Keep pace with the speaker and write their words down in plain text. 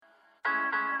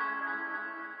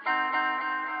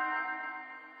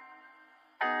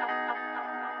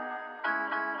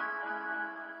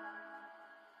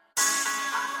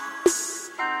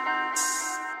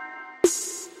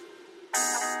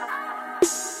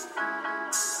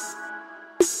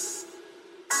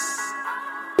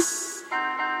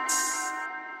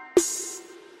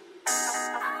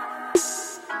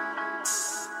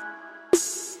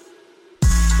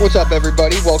What's up,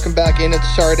 everybody? Welcome back into the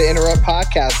Sorry to Interrupt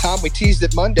podcast. Tom, we teased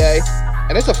it Monday,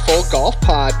 and it's a full golf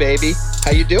pod, baby.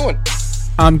 How you doing?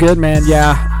 I'm good, man.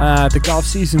 Yeah, the golf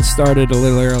season started a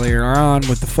little earlier on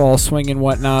with the fall swing and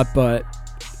whatnot, but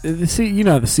the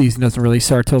season doesn't really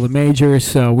start till the majors,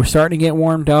 so we're starting to get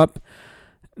warmed up.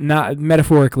 Not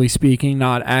metaphorically speaking,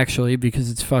 not actually,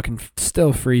 because it's fucking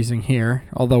still freezing here.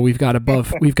 Although we've gotten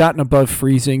above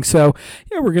freezing, so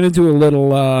yeah, we're gonna do a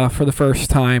little for the first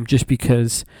time, just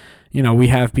because we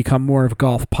have become more of a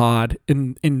golf pod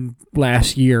in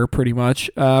last year, pretty much.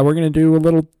 We're gonna do a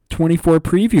little 24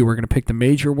 preview. We're gonna pick the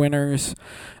major winners.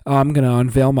 I'm gonna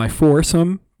unveil my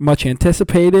foursome, much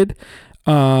anticipated.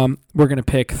 We're gonna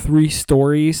pick 3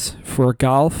 stories for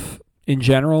golf in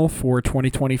general for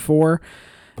 2024.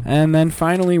 And then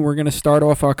finally, we're going to start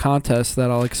off our contest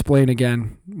that I'll explain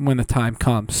again when the time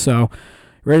comes. So,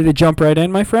 ready to jump right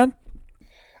in, my friend?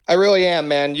 I really am,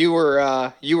 man. You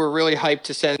were really hyped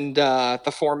to send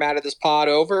the format of this pod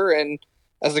over, and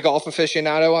as the golf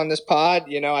aficionado on this pod,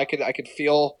 I could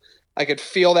feel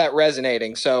that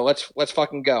resonating. So let's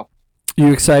fucking go.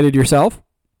 You excited yourself?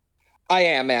 I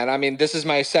am, man. I mean, this is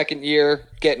my second year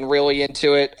getting really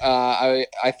into it. I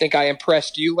think I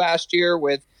impressed you last year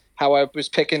with how I was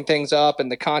picking things up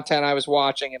and the content I was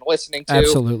watching and listening to.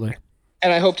 Absolutely.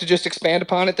 And I hope to just expand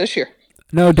upon it this year.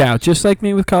 No doubt. Just like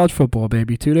me with college football,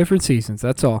 baby. 2 different seasons.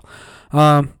 That's all.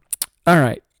 All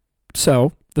right.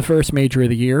 So, the first major of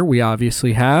the year we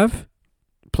obviously have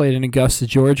played in Augusta,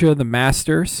 Georgia, the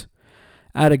Masters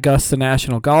at Augusta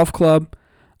National Golf Club.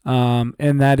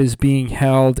 And that is being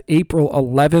held April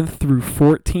 11th through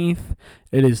 14th.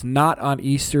 It is not on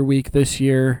Easter week this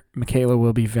year. Michaela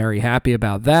will be very happy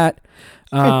about that.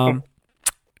 Let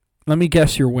me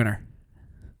guess your winner.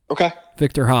 Okay.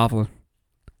 Victor Hovland.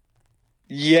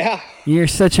 Yeah. You're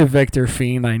such a Victor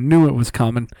fiend. I knew it was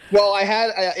coming. Well,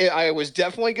 I was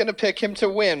definitely going to pick him to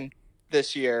win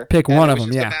this year. Pick one of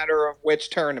them, yeah. It's just a matter of which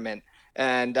tournament.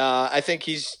 And I think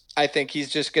he's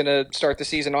just going to start the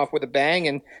season off with a bang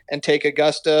and take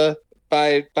Augusta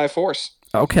by force.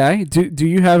 Okay. Do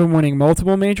you have him winning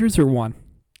multiple majors or one?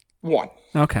 One.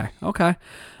 Okay.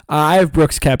 I have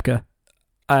Brooks Koepka.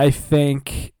 I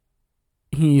think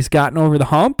he's gotten over the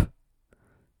hump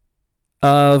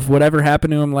of whatever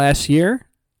happened to him last year,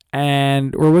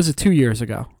 or was it 2 years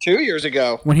ago? 2 years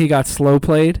ago. When he got slow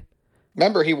played.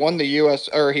 Remember, he won the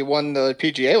he won the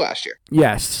PGA last year.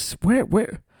 Yes.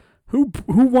 Who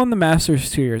won the Masters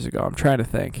 2 years ago? I'm trying to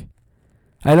think.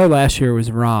 I know last year was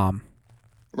Rahm.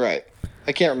 Right.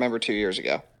 I can't remember 2 years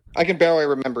ago. I can barely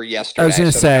remember yesterday. I was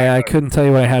going to say, I couldn't tell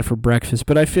you what I had for breakfast,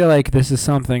 but I feel like this is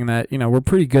something that, we're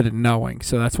pretty good at knowing,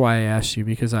 so that's why I asked you,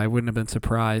 because I wouldn't have been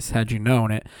surprised had you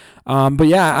known it. But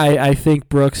yeah, I think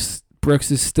Brooks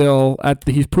is still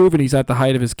he's proven he's at the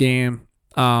height of his game,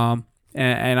 and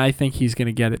I think he's going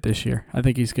to get it this year. I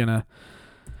think he's going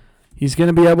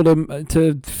to be able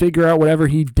to figure out whatever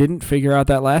he didn't figure out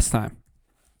that last time.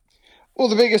 Well,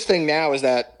 the biggest thing now is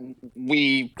that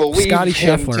we believe Scotty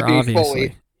him Scheffler to be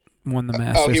obviously won the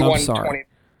Masters. Oh, he won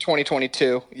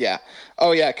 2022. Yeah.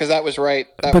 Oh, yeah, because that was right.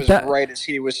 That was right as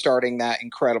he was starting that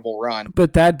incredible run.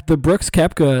 But the Brooks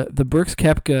Koepka,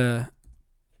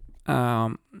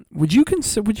 would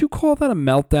you call that a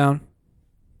meltdown?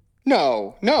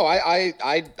 No. I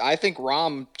think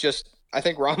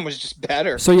Rahm was just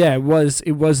better. So yeah, it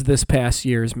was this past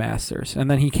year's Masters, and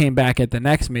then he came back at the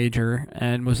next major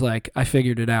and was like, I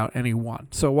figured it out, and he won.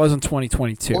 So it wasn't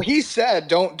 2022. Well, he said,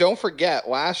 don't forget,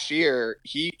 last year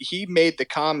he made the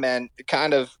comment,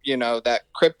 kind of that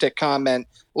cryptic comment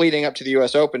leading up to the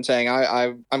U.S. Open, saying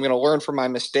I'm going to learn from my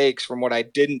mistakes from what I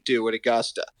didn't do at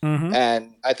Augusta,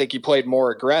 and I think he played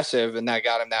more aggressive, and that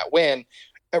got him that win.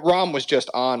 Rahm was just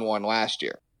on one last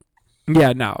year.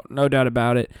 Yeah, no doubt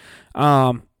about it.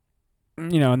 And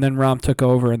then Rahm took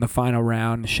over in the final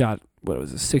round and shot,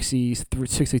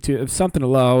 62, something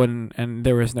low, and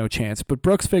there was no chance. But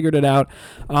Brooks figured it out.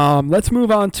 Let's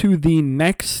move on to the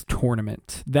next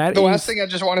tournament. Last thing I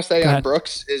just want to say on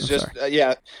Brooks is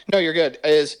no, you're good,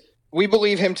 is we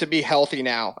believe him to be healthy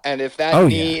now. And if that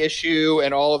knee issue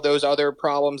and all of those other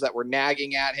problems that were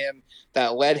nagging at him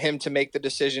that led him to make the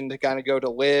decision to kind of go to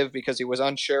LIV because he was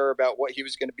unsure about what he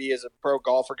was going to be as a pro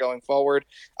golfer going forward,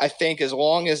 I think as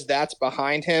long as that's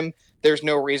behind him, there's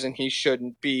no reason he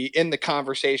shouldn't be in the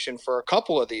conversation for a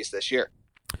couple of these this year.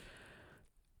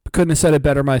 Couldn't have said it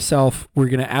better myself. We're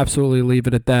going to absolutely leave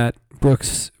it at that.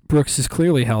 Brooks is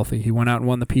clearly healthy. He went out and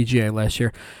won the PGA last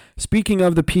year. Speaking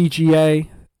of the PGA,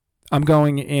 I'm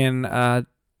going in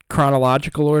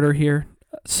chronological order here.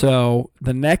 So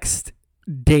the next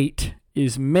date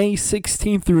is May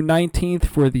 16th through 19th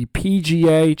for the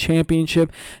PGA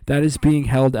Championship that is being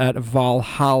held at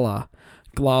Valhalla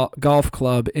Golf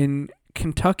Club in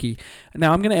Kentucky.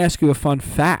 Now, I'm going to ask you a fun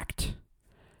fact.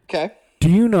 Okay. Do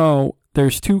you know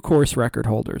there's 2 course record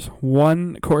holders?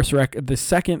 One course record,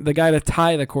 the guy to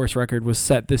tie the course record was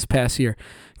set this past year.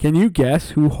 Can you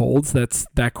guess who holds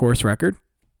that course record?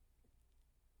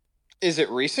 Is it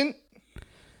recent?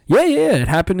 Yeah, it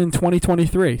happened in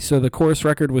 2023. So the course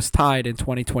record was tied in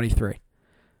 2023.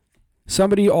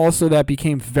 Somebody also that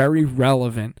became very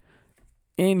relevant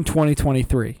in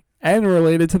 2023 and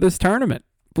related to this tournament,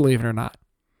 believe it or not.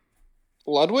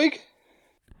 Ludwig?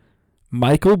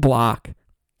 Michael Block.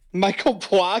 Michael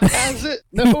Block has it?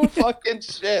 No fucking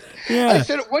shit. Yeah. I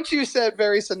said once you said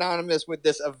very synonymous with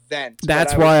this event.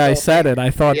 That's why I said it.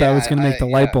 I thought that was going to make the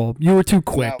light bulb. You were too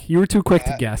quick. No, you were too quick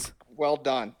to guess. Well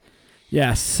done.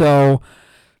 Yes. So,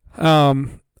 a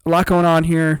lot going on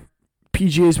here.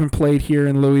 PGA's been played here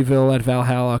in Louisville at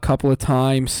Valhalla a couple of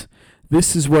times.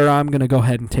 This is where I'm going to go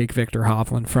ahead and take Viktor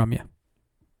Hovland from you.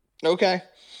 Okay.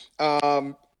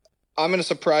 I'm going to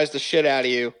surprise the shit out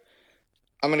of you.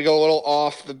 I'm going to go a little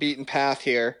off the beaten path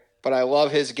here, but I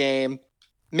love his game.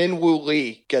 Min Woo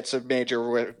Lee gets a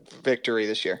major victory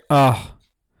this year. Oh,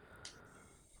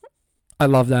 I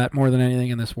love that more than anything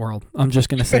in this world. I'm just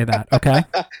going to say that, okay?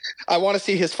 I want to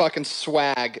see his fucking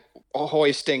swag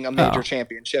hoisting a major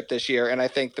championship this year, and I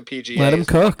think the PGA Let him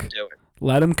cook.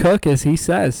 Let him cook, as he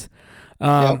says.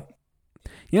 Yep.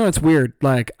 You know, it's weird.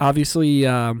 Like, obviously,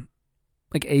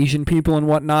 like Asian people and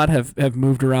whatnot have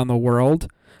moved around the world,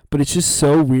 but it's just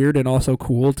so weird and also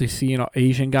cool to see an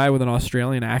Asian guy with an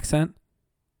Australian accent.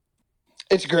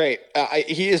 It's great.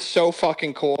 He is so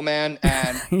fucking cool, man.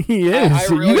 And he is.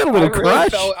 You got a little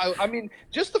crush. I mean,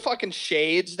 just the fucking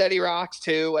shades that he rocks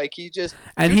too. Like he just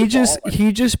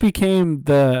became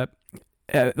a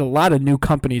lot of new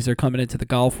companies are coming into the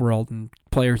golf world and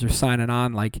players are signing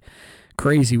on like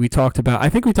crazy. I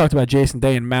think we talked about Jason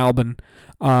Day in Melbourne.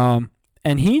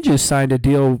 And he just signed a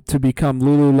deal to become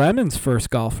Lululemon's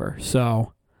first golfer.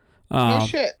 So, no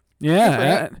shit.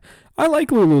 Yeah, I like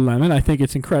Lululemon. I think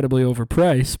it's incredibly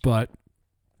overpriced, but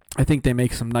I think they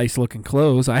make some nice looking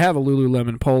clothes. I have a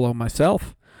Lululemon polo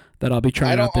myself that I'll be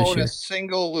trying out this year. I don't own a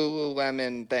single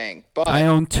Lululemon thing, but I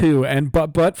own 2. And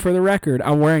but for the record,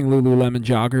 I'm wearing Lululemon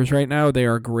joggers right now. They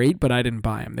are great, but I didn't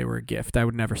buy them. They were a gift. I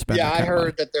would never spend. Yeah, I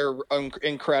heard that they're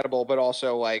incredible, but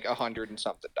also like $100 and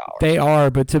something. They are,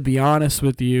 but to be honest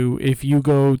with you, if you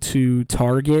go to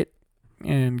Target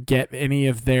and get any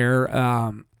of their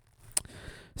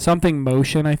something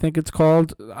motion, I think it's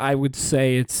called, I would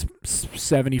say it's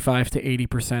 75 to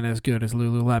 80% as good as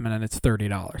Lululemon, and it's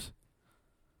 $30.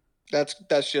 That's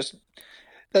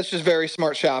just very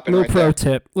smart shopping. Little pro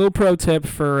tip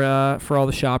for all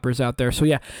the shoppers out there. So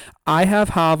yeah, I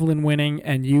have Hovland winning,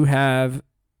 and you have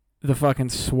the fucking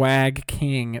swag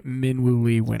king Min Woo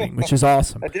Lee winning, which is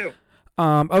awesome. I do.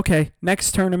 Okay,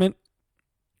 next tournament.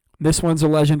 This one's a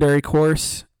legendary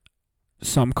course.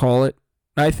 Some call it.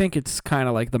 I think it's kind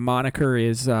of like the moniker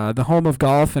is the home of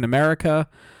golf in America.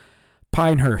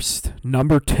 Pinehurst,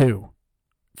 number 2.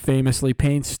 Famously,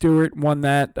 Payne Stewart won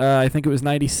that. I think it was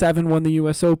 97, won the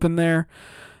U.S. Open there.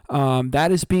 That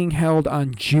is being held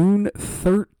on June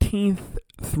 13th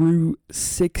through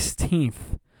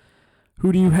 16th.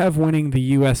 Who do you have winning the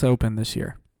U.S. Open this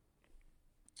year?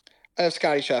 I have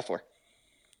Scotty Scheffler.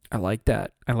 I like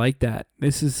that.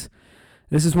 This is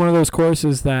one of those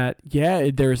courses that, yeah,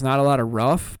 there's not a lot of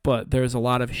rough, but there's a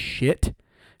lot of shit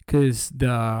because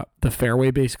the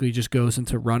fairway basically just goes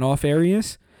into runoff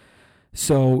areas.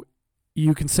 So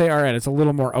you can say, all right, it's a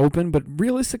little more open, but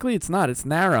realistically it's not. It's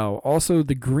narrow. Also,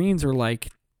 the greens are like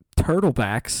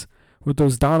turtlebacks with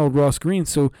those Donald Ross greens.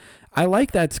 So I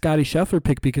like that Scotty Scheffler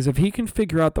pick because if he can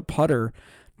figure out the putter,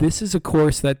 this is a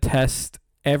course that tests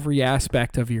every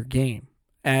aspect of your game.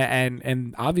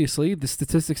 And obviously, the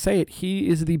statistics say it. He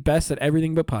is the best at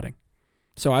everything but putting.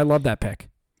 So I love that pick.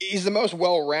 He's the most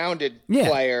well-rounded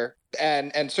player.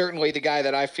 And certainly the guy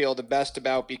that I feel the best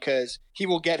about because he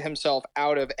will get himself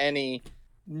out of any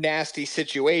nasty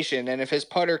situation. And if his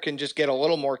putter can just get a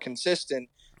little more consistent,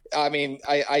 I mean,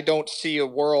 I don't see a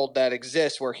world that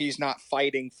exists where he's not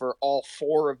fighting for all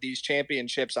 4 of these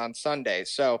championships on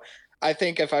Sundays. So I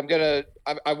think if I'm going to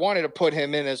 – I wanted to put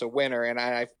him in as a winner, and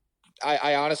I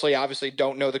honestly obviously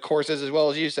don't know the courses as well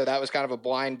as you, so that was kind of a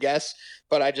blind guess.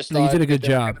 But I just thought you did a good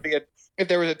job. If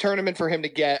there was a tournament for him to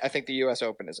get, I think the U.S.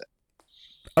 Open is it.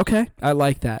 Okay, I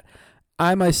like that.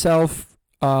 I myself,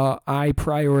 I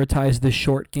prioritize the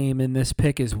short game in this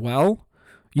pick as well.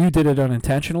 You did it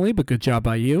unintentionally, but good job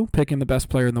by you. Picking the best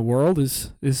player in the world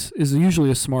is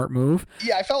usually a smart move.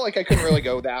 Yeah, I felt like I couldn't really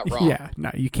go that wrong. Yeah,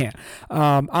 no, you can't.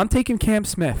 I'm taking Cam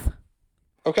Smith.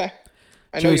 Okay.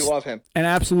 I know you love him. An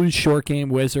absolute short game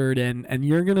wizard, and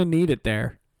you're going to need it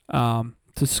there to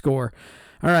score.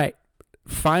 All right,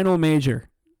 final major.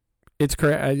 It's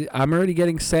correct. I'm already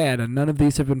getting sad, and none of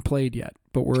these have been played yet.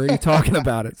 But we're already talking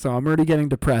about it, so I'm already getting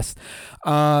depressed.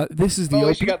 This is the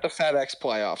Open. You got the FedEx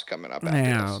playoffs coming up.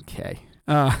 Okay.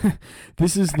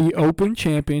 This is the Open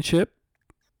Championship.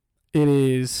 It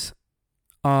is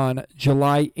on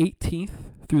July 18th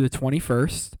through the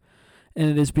 21st, and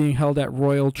it is being held at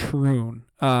Royal Troon.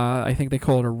 I think they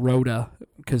call it a rota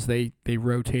because they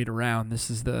rotate around. This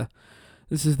is the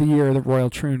year that Royal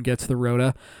Troon gets the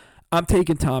rota. I'm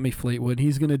taking Tommy Fleetwood.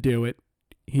 He's going to do it.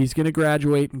 He's going to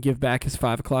graduate and give back his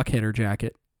 5 o'clock hitter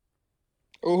jacket.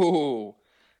 Ooh.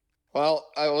 Well,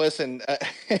 listen,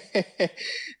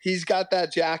 he's got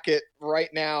that jacket right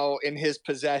now in his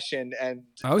possession, and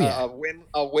a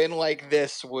win like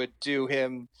this would do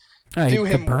him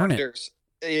wonders.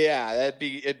 Yeah,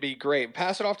 it'd be great.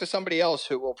 Pass it off to somebody else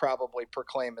who will probably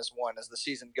proclaim as one as the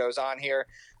season goes on here.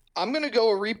 I'm going to go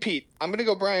a repeat. I'm going to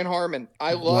go Brian Harman.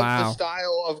 I love the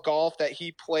style of golf that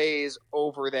he plays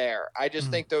over there. I just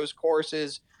think those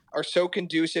courses are so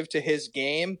conducive to his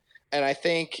game, and I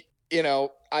think,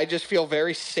 I just feel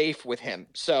very safe with him.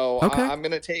 So I'm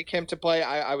going to take him to play.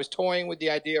 I was toying with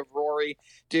the idea of Rory.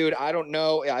 Dude, I don't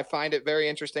know. I find it very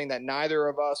interesting that neither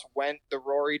of us went the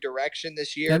Rory direction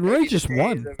this year. And Rory just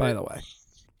won, by the way.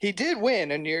 He did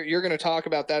win, and you're going to talk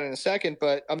about that in a second,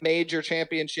 but a major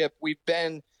championship, we've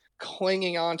been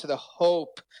clinging on to the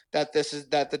hope that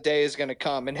the day is going to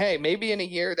come. And hey, maybe in a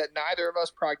year that neither of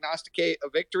us prognosticate a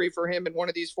victory for him in one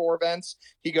of these 4 events,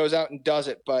 he goes out and does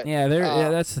it. But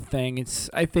that's the thing.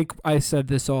 I think I said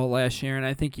this all last year, and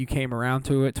I think you came around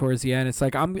to it towards the end. It's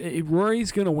like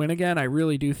Rory's going to win again. I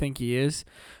really do think he is,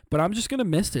 but I'm just going to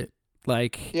miss it.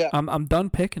 I'm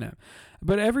done picking him.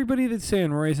 But everybody that's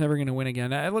saying Rory's never going to win again,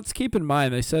 let's keep in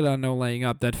mind, they said on No Laying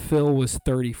Up that Phil was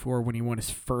 34 when he won his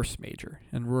first major,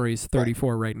 and Rory's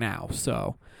 34 right now.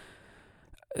 So,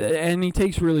 and he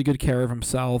takes really good care of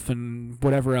himself and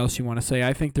whatever else you want to say.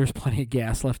 I think there's plenty of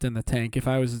gas left in the tank. If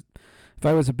I was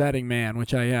a betting man,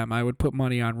 which I am, I would put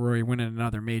money on Rory winning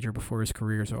another major before his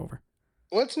career's over.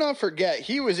 Let's not forget,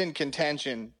 he was in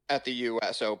contention at the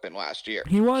U.S. Open last year.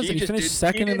 He was. He finished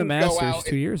second in the Masters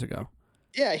 2 years ago.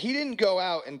 Yeah, he didn't go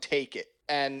out and take it.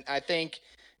 And I think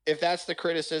if that's the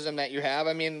criticism that you have,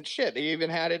 I mean, shit, he even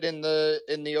had it in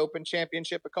the Open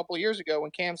Championship a couple of years ago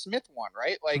when Cam Smith won,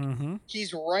 right?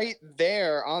 He's right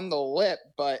there on the lip,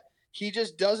 but he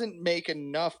just doesn't make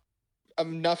enough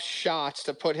shots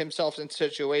to put himself in a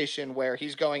situation where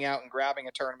he's going out and grabbing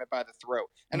a tournament by the throat.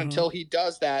 And until he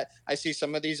does that, I see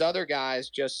some of these other guys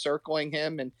just circling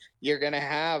him, and you're going to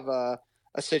have a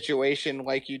situation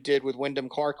like you did with Wyndham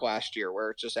Clark last year,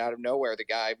 where it's just out of nowhere the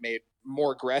guy made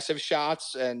more aggressive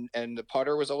shots and the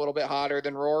putter was a little bit hotter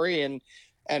than Rory,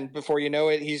 and before you know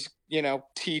it, he's T2,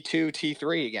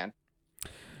 T3 again.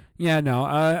 Yeah, no.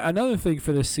 Another thing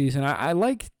for this season, I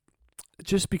like,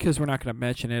 just because we're not going to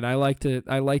mention it, I like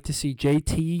to see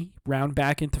JT round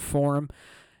back into form,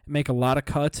 make a lot of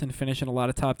cuts, and finish in a lot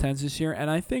of top 10s this year. And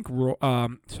I think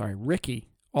Ricky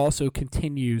also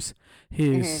continues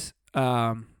his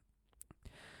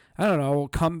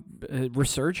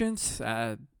resurgence.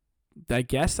 I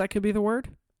guess that could be the word.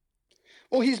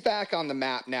 Well, he's back on the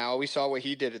map now. We saw what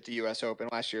he did at the U.S. Open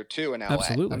last year too in LA.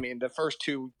 Absolutely. I mean, the first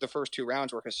two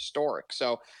rounds were historic.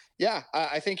 So yeah,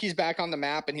 I think he's back on the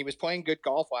map, and he was playing good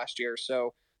golf last year.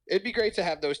 So it'd be great to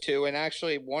have those two. And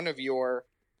actually, one of your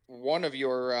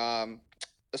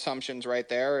assumptions right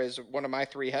there is one of my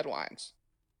 3 headlines.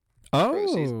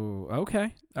 Oh,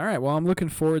 okay. All right. Well, I'm looking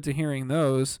forward to hearing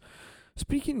those.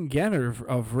 Speaking again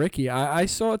of Ricky, I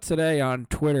saw it today on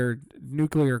Twitter.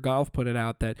 Nuclear Golf put it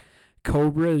out that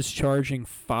Cobra is charging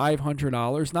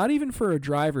 $500, not even for a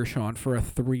driver, Sean, for a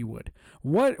 3-wood.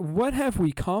 What have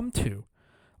we come to?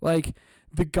 Like,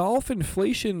 the golf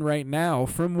inflation right now,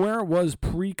 from where it was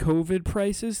pre-COVID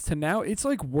prices to now, it's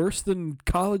like worse than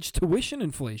college tuition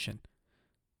inflation.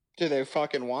 Do they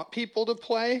fucking want people to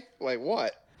play? Like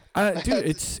what? Dude,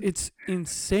 it's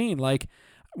insane. Like,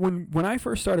 when I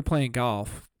first started playing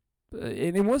golf,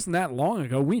 and it wasn't that long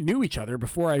ago, we knew each other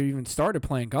before I even started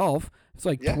playing golf. It's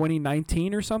like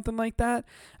 2019 or something like that.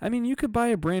 I mean, you could buy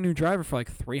a brand new driver for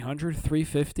like $300,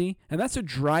 $350, and that's a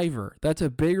driver. That's a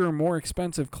bigger, more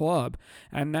expensive club.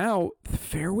 And now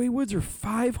fairway woods are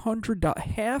 $500,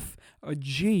 half a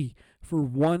G for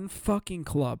one fucking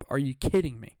club. Are you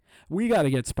kidding me? We got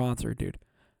to get sponsored, dude.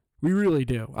 We really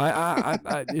do.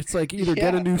 It's like either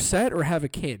get a new set or have a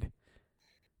kid.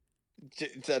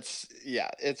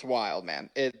 It's wild, man.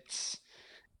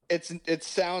 It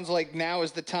sounds like now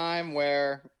is the time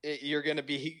where you're gonna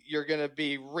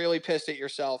be really pissed at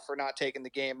yourself for not taking the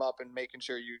game up and making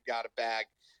sure you got a bag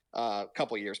a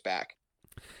couple years back.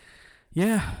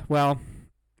 Yeah, well,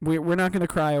 we're not going to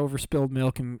cry over spilled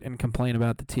milk and complain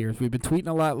about the tears. We've been tweeting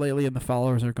a lot lately, and the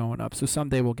followers are going up. So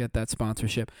someday we'll get that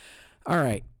sponsorship. All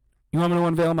right, you want me to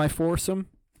unveil my foursome?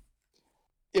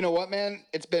 You know what, man?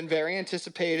 It's been very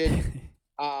anticipated.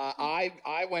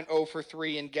 I went 0 for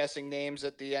 3 in guessing names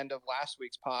at the end of last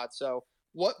week's pod. So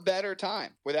what better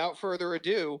time? Without further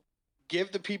ado,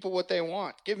 give the people what they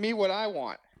want. Give me what I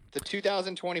want. The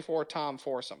 2024 Tom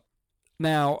foursome.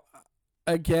 Now,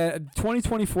 again,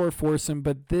 2024 foursome,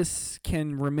 but this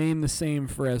can remain the same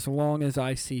for as long as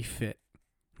I see fit.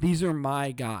 These are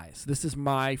my guys. This is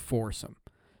my foursome.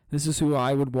 This is who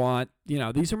I would want.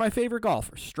 These are my favorite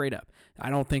golfers, straight up. I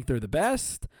don't think they're the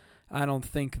best. I don't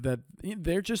think that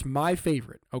they're just my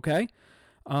favorite, okay?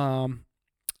 Number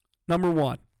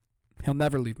 1, he'll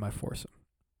never leave my foursome.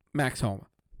 Max Homa.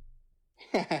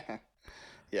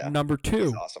 Yeah. Number 2,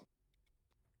 he's awesome.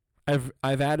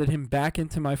 I've added him back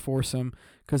into my foursome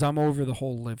because I'm over the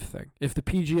whole live thing. If the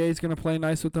PGA is going to play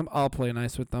nice with them, I'll play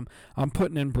nice with them. I'm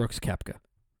putting in Brooks Koepka.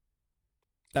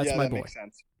 That's my boy. Makes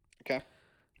sense. Okay.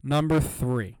 Number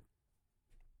 3,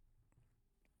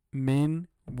 Min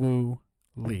Woo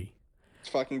Lee. Let's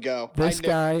fucking go. This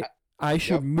guy, I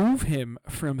should move him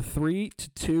from 3 to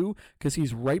 2 because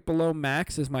he's right below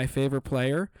Max as my favorite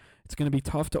player. It's going to be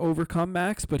tough to overcome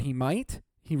Max, but he might.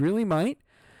 He really might.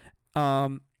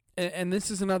 And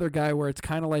this is another guy where it's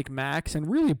kind of like Max and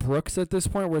really Brooks at this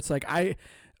point where it's like, I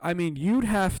mean, you'd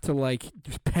have to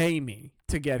just pay me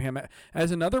to get him.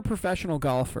 As another professional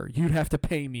golfer, you'd have to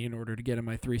pay me in order to get in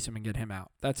my threesome and get him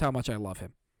out. That's how much I love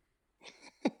him.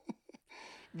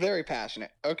 Very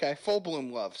passionate. Okay. Full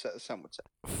bloom love, some would say.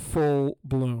 Full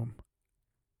bloom.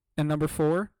 And number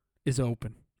 4 is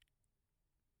open.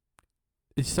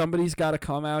 Somebody's got to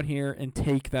come out here and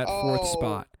take that 4th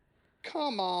spot.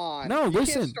 Come on. No, listen.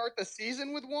 You can't start the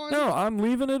season with one? No, I'm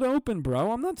leaving it open,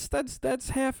 bro. I'm not. That's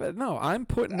half. No, I'm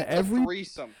putting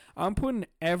I'm putting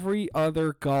every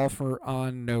other golfer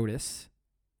on notice.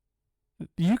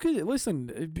 You could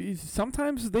listen.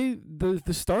 Sometimes the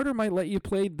starter might let you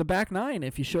play the back 9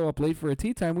 if you show up late for a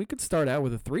tee time. We could start out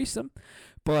with a threesome,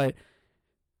 but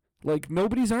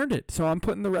nobody's earned it. So I'm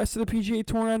putting the rest of the PGA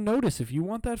Tour on notice. If you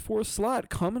want that 4th slot,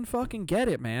 come and fucking get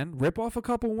it, man. Rip off a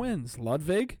couple wins,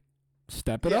 Ludwig.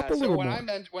 Step it up a little more.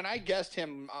 When I guessed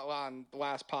him on the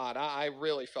last pod, I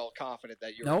really felt confident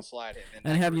that you were going to slide him.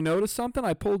 And have you noticed something?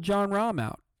 I pulled Jon Rahm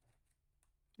out.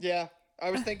 Yeah. I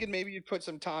was thinking maybe you'd put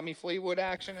some Tommy Fleetwood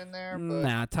action in there. But...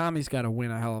 Nah, Tommy's got to win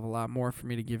a hell of a lot more for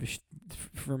me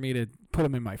to put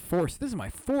him in my force. This is my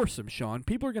foursome, Sean.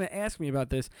 People are going to ask me about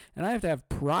this, and I have to have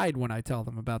pride when I tell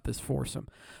them about this foursome.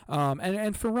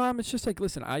 And for Rahm, it's just like,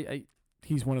 listen,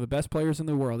 he's one of the best players in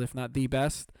the world, if not the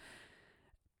best.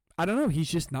 I don't know. He's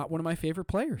just not one of my favorite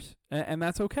players, and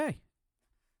that's okay.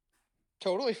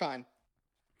 Totally fine.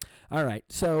 All right.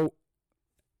 So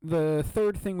the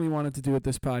third thing we wanted to do with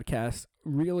this podcast,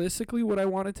 realistically what I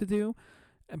wanted to do,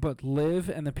 but Liv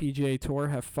and the PGA Tour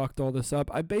have fucked all this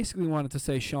up. I basically wanted to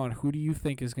say, Sean, who do you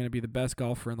think is going to be the best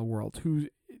golfer in the world? Who,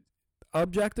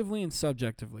 objectively and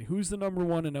subjectively, who's the number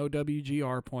 1 in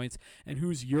OWGR points and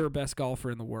who's your best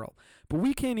golfer in the world? But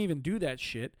we can't even do that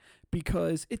shit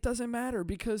because it doesn't matter,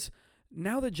 because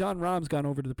now that Jon Rahm's gone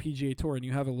over to the PGA Tour and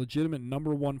you have a legitimate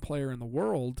number 1 player in the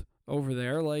world over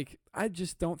there, I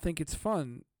just don't think it's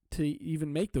fun to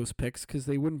even make those picks because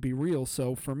they wouldn't be real.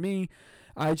 So for me,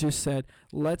 I just said,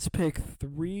 let's pick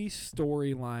 3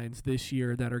 storylines this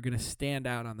year that are going to stand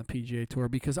out on the PGA Tour,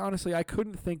 because honestly, I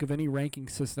couldn't think of any ranking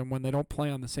system when they don't play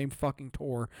on the same fucking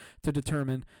tour to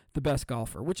determine the best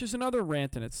golfer, which is another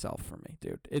rant in itself for me,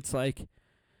 dude. It's like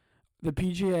the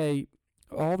PGA,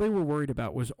 all they were worried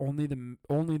about was only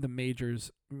the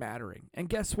majors mattering. And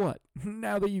guess what?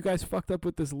 Now that you guys fucked up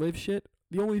with this live shit,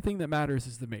 the only thing that matters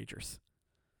is the majors.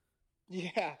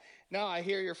 Yeah, no, I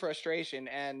hear your frustration,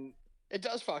 and it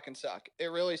does fucking suck. It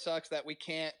really sucks that we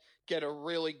can't get a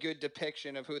really good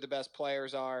depiction of who the best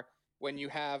players are when you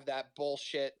have that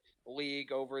bullshit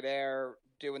league over there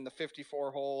doing the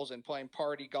 54 holes and playing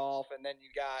party golf, and then you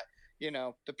got,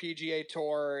 the PGA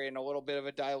Tour in a little bit of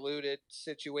a diluted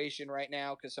situation right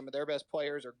now because some of their best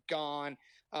players are gone.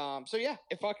 So yeah,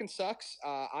 it fucking sucks.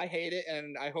 I hate it,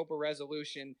 and I hope a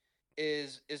resolution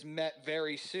is met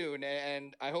very soon,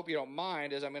 and I hope you don't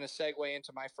mind as I'm going to segue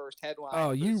into my first headline.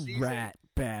 Oh, you rat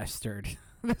bastard.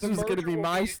 This is going to be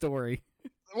my story.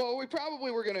 Well, we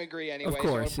probably were going to agree anyway. Of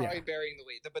course, so I'm probably burying the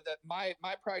lead. But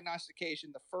my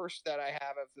prognostication, the first that I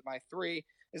have of my three,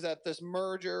 is that this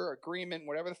merger agreement,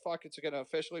 whatever the fuck it's going to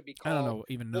officially be called, I don't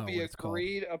even know will be what it's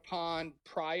agreed called. upon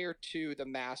prior to the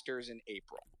Masters in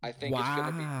April. I think Wow. it's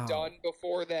going to be done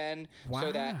before then, Wow.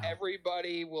 so that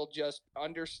everybody will just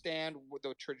understand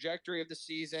the trajectory of the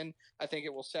season. I think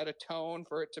it will set a tone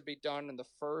for it to be done in the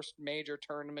first major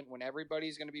tournament when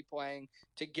everybody's going to be playing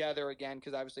together again,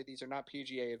 because obviously these are not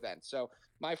PGA events. So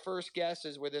my first guess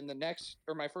is within the next,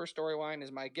 or my first storyline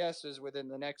is my guess is within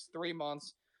the next 3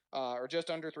 months, or just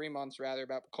under 3 months, rather,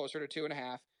 about closer to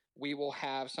 2.5, we will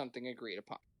have something agreed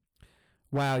upon.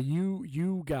 Wow,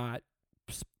 you got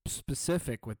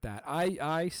specific with that.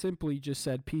 I simply just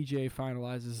said PGA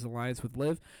finalizes his alliance with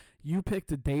Liv. You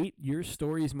picked a date. Your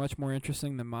story is much more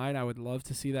interesting than mine. I would love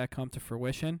to see that come to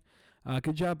fruition.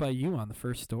 Good job by you on the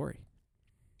first story.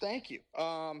 Thank you.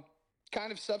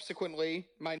 Kind of subsequently,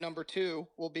 my number two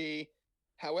will be,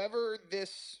 however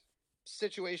this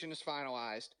situation is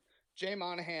finalized, Jay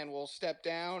Monahan will step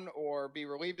down or be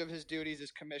relieved of his duties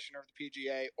as commissioner of the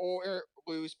PGA or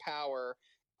lose power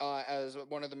as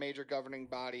one of the major governing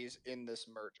bodies in this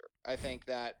merger. I think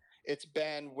that it's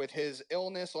been with his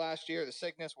illness last year, the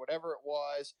sickness, whatever it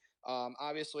was.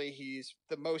 Obviously, he's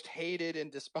the most hated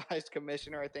and despised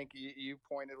commissioner, I think you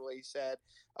pointedly said,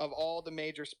 of all the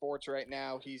major sports right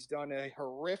now. He's done a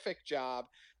horrific job.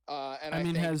 And I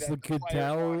think has that the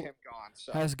Goodell want him gone.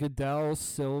 So. Has Goodell,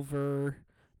 Silver,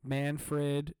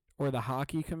 Manfred, or the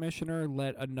hockey commissioner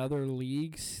let another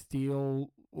league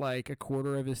steal like a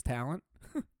quarter of his talent?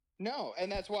 No,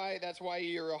 and that's why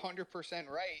you're 100%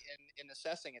 right in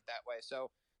assessing it that way. So,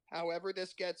 however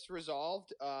this gets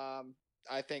resolved,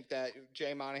 I think that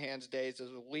Jay Monahan's days as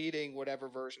leading whatever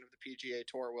version of the PGA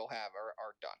Tour we'll have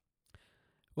are done.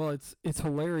 Well, it's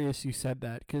hilarious you said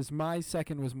that, because my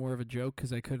second was more of a joke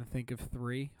because I couldn't think of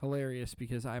three. Hilarious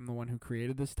because I'm the one who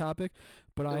created this topic,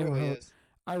 but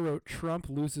I wrote Trump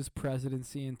loses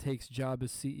presidency and takes job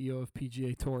as CEO of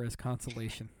PGA Tour as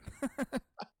consolation.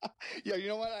 Yeah, you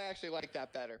know what? I actually like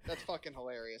that better. That's fucking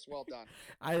hilarious. Well done.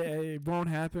 It won't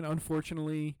happen,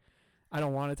 unfortunately. I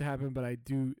don't want it to happen, but I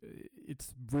do.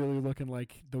 It's really looking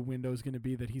like the window's going to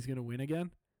be that he's going to win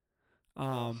again. We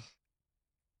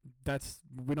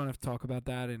don't have to talk about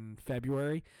that in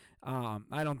February.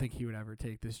 I don't think he would ever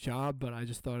take this job, but I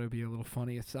just thought it would be a little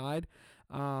funny aside.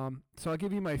 So I'll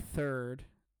give you my third,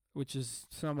 which is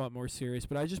somewhat more serious,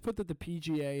 but I just put that the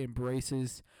PGA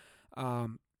embraces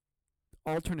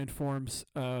alternate forms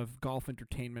of golf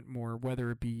entertainment more,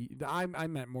 whether it be, I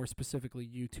meant more specifically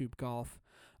YouTube golf,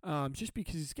 just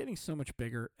because it's getting so much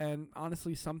bigger. And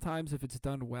honestly, sometimes if it's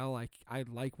done well, I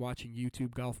like watching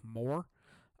YouTube golf more.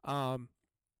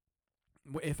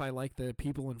 If I like the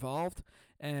people involved.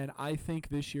 And I think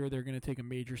this year they're going to take a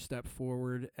major step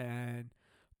forward and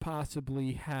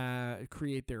possibly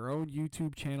create their own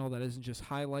YouTube channel that isn't just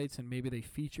highlights, and maybe they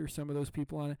feature some of those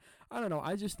people on it. I don't know.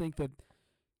 I just think that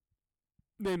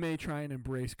they may try and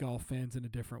embrace golf fans in a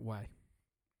different way.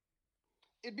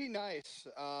 It'd be nice,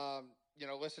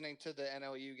 listening to the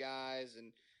NLU guys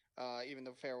and even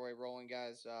the fairway rolling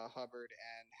guys, Hubbard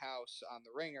and House on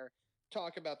the Ringer,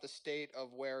 talk about the state of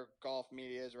where golf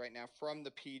media is right now from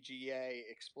the PGA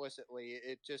explicitly.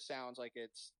 It just sounds like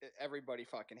everybody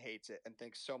fucking hates it and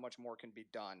thinks so much more can be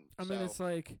done. I mean, it's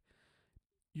like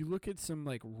you look at some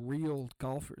like real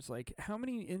golfers. Like, how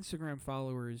many Instagram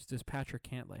followers does Patrick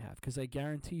Cantlay have? Because I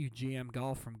guarantee you GM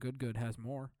Golf from Good has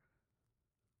more.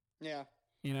 Yeah.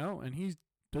 And he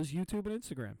does YouTube and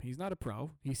Instagram. He's not a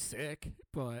pro. He's sick,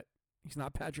 but he's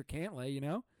not Patrick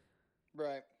Cantlay,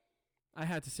 Right. I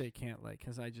had to say Cantlay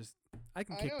because I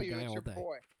can kick the guy all day.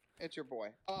 Boy. It's your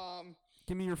boy.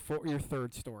 Give me your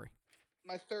third story.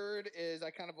 My third is, I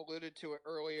kind of alluded to it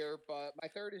earlier, but my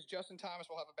third is Justin Thomas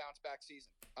will have a bounce-back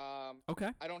season. Okay.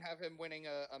 I don't have him winning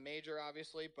a major,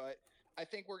 obviously, but I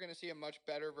think we're going to see a much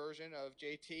better version of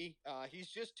JT. He's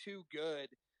just too good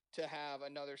to have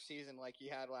another season like he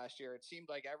had last year. It seemed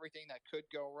like everything that could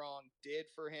go wrong did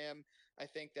for him. I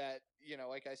think that,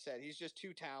 like I said, he's just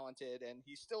too talented, and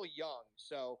he's still young.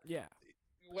 So yeah.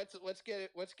 Let's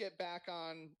get back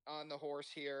on the horse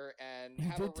here and he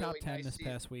have did a really top 10 nice this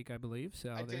season. Past week, I believe.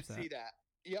 So I did see that.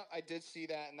 Yeah, I did see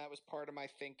that, and that was part of my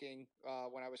thinking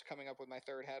when I was coming up with my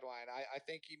third headline. I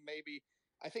think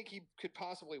he could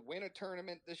possibly win a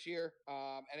tournament this year,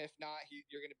 and if not,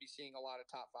 you're going to be seeing a lot of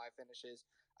top 5 finishes.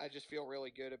 I just feel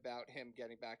really good about him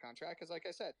getting back on track because, like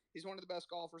I said, he's one of the best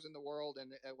golfers in the world,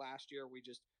 and last year we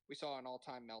saw an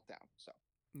all-time meltdown. So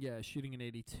yeah, shooting an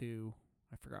 82.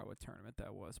 I forgot what tournament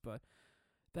that was, but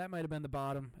that might have been the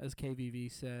bottom, as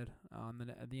KVV said on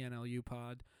the NLU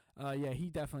pod. Yeah, he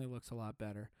definitely looks a lot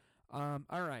better. All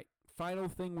right, final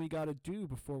thing we got to do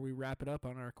before we wrap it up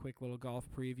on our quick little golf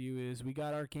preview is we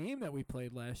got our game that we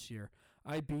played last year.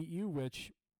 I beat you,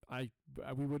 which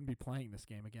we wouldn't be playing this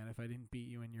game again if I didn't beat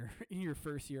you in your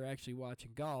first year actually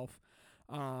watching golf.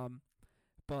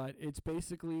 But it's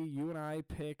basically you and I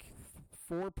pick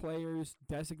 4 players,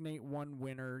 designate one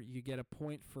winner. You get a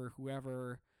point for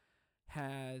whoever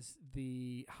has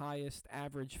the highest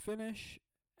average finish,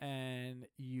 and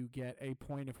you get a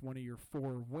point if one of your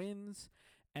 4 wins,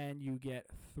 and you get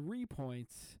 3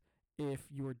 points if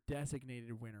your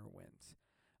designated winner wins.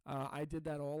 I did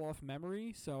that all off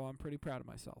memory, so I'm pretty proud of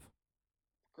myself.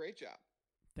 Great job.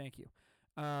 Thank you.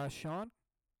 Sean,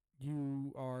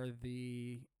 you are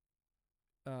the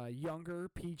younger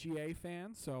PGA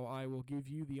fan, so I will give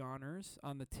you the honors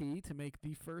on the tee to make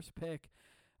the first pick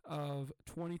of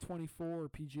 2024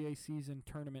 PGA Season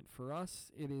Tournament for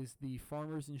us. It is the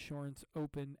Farmers Insurance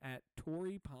Open at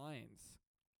Torrey Pines.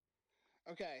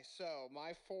 Okay, so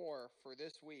my 4 for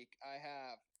this week, I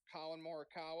have Colin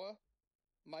Morikawa,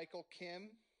 Michael Kim,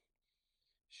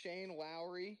 Shane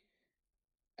Lowry,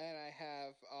 and I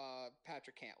have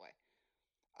Patrick Cantlay.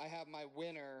 I have my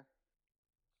winner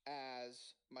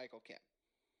as Michael Kim.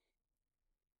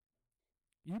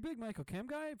 You a big Michael Kim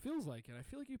guy? It feels like it. I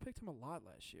feel like you picked him a lot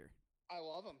last year. I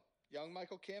love him. Young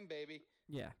Michael Kim, baby.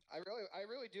 Yeah. I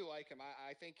really do like him.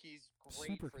 I think he's great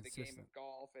Super for consistent. The game of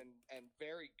golf and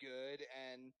very good.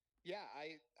 And yeah,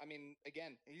 I mean,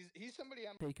 again, he's somebody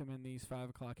I'm take him in these 5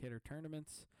 o'clock hitter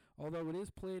tournaments. Although it is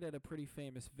played at a pretty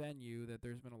famous venue that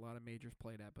there's been a lot of majors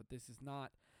played at, but this is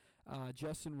not.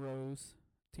 Justin Rose,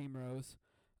 Team Rose,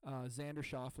 Xander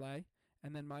Schauffele,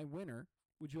 and then my winner.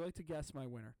 Would you like to guess my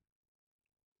winner?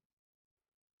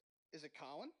 Is it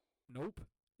Colin? Nope.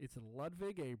 It's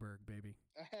Ludwig Aberg, baby.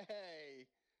 Hey,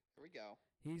 here we go.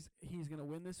 He's going to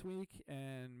win this week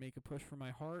and make a push for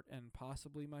my heart and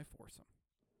possibly my foursome.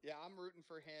 Yeah, I'm rooting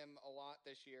for him a lot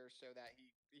this year so that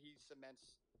he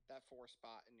cements that 4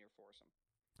 spot in your foursome.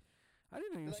 I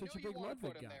didn't know you were such a big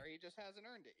Ludwig guy. There. He just hasn't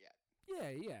earned it yet.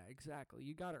 Yeah, exactly.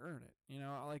 You got to earn it. You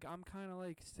know, like I'm kind of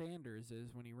like Sanders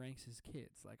is when he ranks his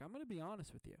kids. Like I'm going to be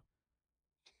honest with you.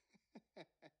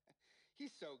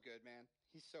 He's so good, man.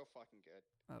 He's so fucking good.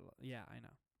 Yeah, I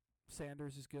know.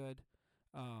 Sanders is good.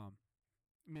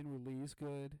 Minwoo Lee's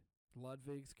good.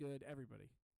 Ludwig's good.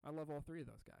 Everybody. I love all 3 of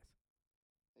those guys.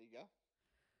 There you go.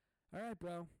 All right,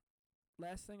 bro.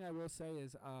 Last thing I will say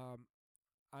is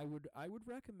I would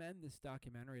recommend this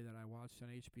documentary that I watched on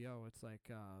HBO. It's like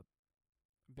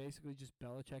basically just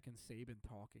Belichick and Saban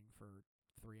talking for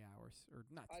 3 hours. Or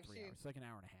not 3 hours. It's like an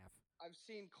hour and a half. I've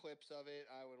seen clips of it.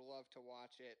 I would love to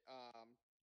watch it.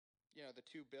 The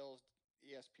 2 Bills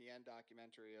ESPN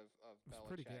documentary of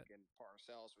Belichick and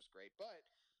Parcells was great. But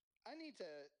I need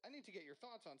to get your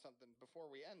thoughts on something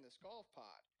before we end this golf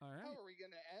pod. All right. How are we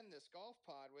going to end this golf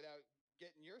pod without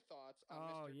getting your thoughts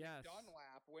on Mr. Nick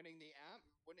Dunlap winning the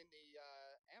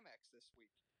Amex this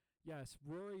week? Yes,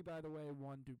 Rory, by the way,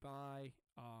 won Dubai.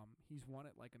 He's won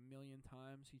it like 1 million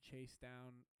times. He chased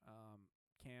down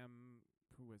Cam.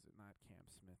 Who was it? Not Cam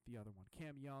Smith. The other one,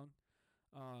 Cam Young.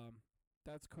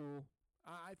 That's cool.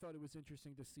 I thought it was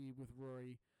interesting to see with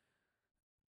Rory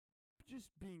just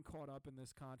being caught up in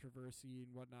this controversy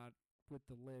and whatnot with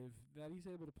the live, that he's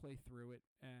able to play through it,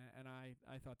 and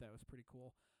I thought that was pretty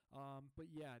cool.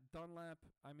 But yeah, Dunlap,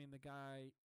 I mean, the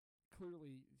guy,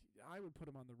 clearly, I would put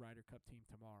him on the Ryder Cup team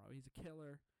tomorrow. He's a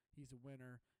killer. He's a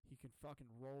winner. He can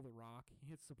fucking roll the rock. He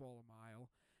hits the ball a mile.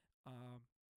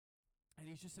 And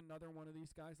he's just another one of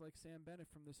these guys like Sam Bennett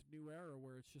from this new era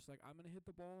where it's just like, I'm going to hit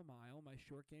the ball a mile, my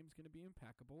short game's going to be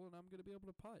impeccable, and I'm going to be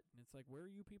able to putt. And it's like, where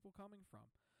are you people coming from?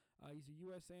 He's a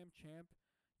USAM champ,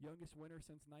 youngest winner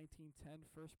since 1910,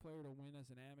 first player to win as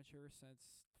an amateur since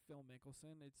Phil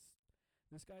Mickelson.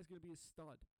 This guy's going to be a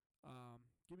stud.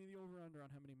 Give me the over-under on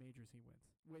how many majors he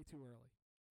wins. Way too early.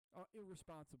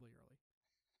 Irresponsibly early.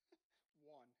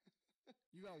 1.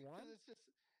 You got 1?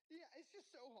 It's just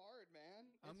so hard,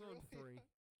 man. I'm going 3.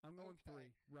 I'm going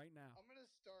 3 right now. I'm gonna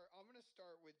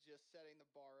start with just setting the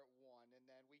bar at 1, and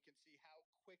then we can see how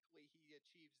quickly he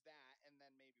achieves that, and then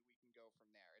maybe we can go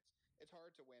from there. It's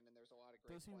hard to win, and there's a lot of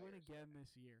great. Does he win again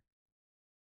this year?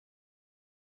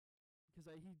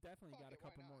 Because he definitely got a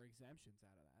couple more exemptions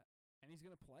out of that, and he's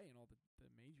gonna play in all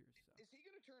the majors. So. Is he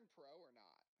gonna turn pro or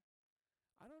not?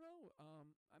 I don't know.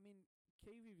 I mean,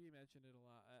 KVV mentioned it a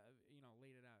lot.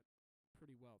 Laid it out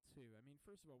pretty well too. I mean,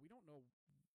 first of all, we don't know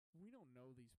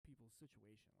these people's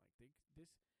situation. Like this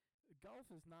golf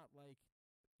is not like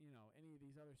any of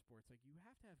these other sports. Like you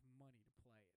have to have money to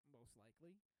play it, most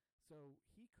likely. So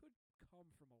he could come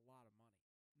from a lot of money.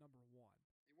 Number 1.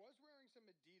 He was wearing some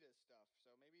Adidas stuff,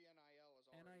 so maybe NIL is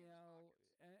already NIL,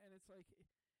 in his pockets. And it's like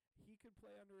he could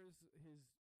play under his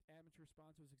amateur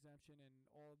sponsors exemption and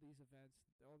all of these events,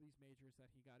 all these majors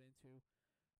that he got into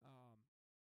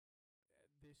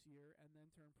this year, and then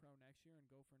turn pro next year and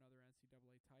go for another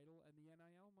NCAA title, and the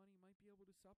NIL money might be able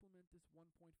to supplement this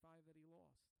 1.5 that he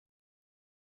lost.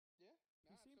 Yeah.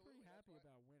 No, he seemed pretty happy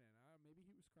about winning. Maybe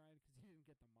he was crying because he didn't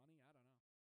get the money. I don't know.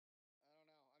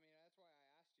 I mean, that's why I asked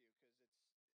you,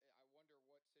 because I wonder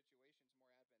what situation's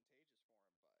more advantageous for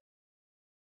him.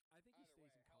 But I think he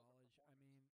stays in college. I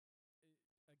mean,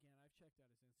 again, I've checked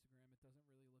out his Instagram. It doesn't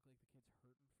really look like the kid's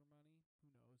hurting for money. Who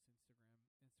knows? Instagram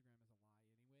is a lie,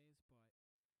 anyways.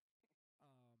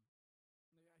 But I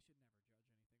should never judge anything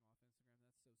off Instagram.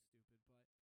 That's so stupid.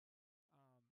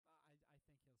 But I think he'll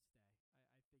stay. I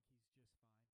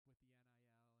think he's just fine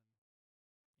with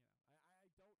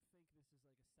the NIL, and I don't think this is like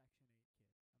a Section 8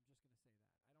 kid. I'm just gonna say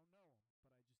that.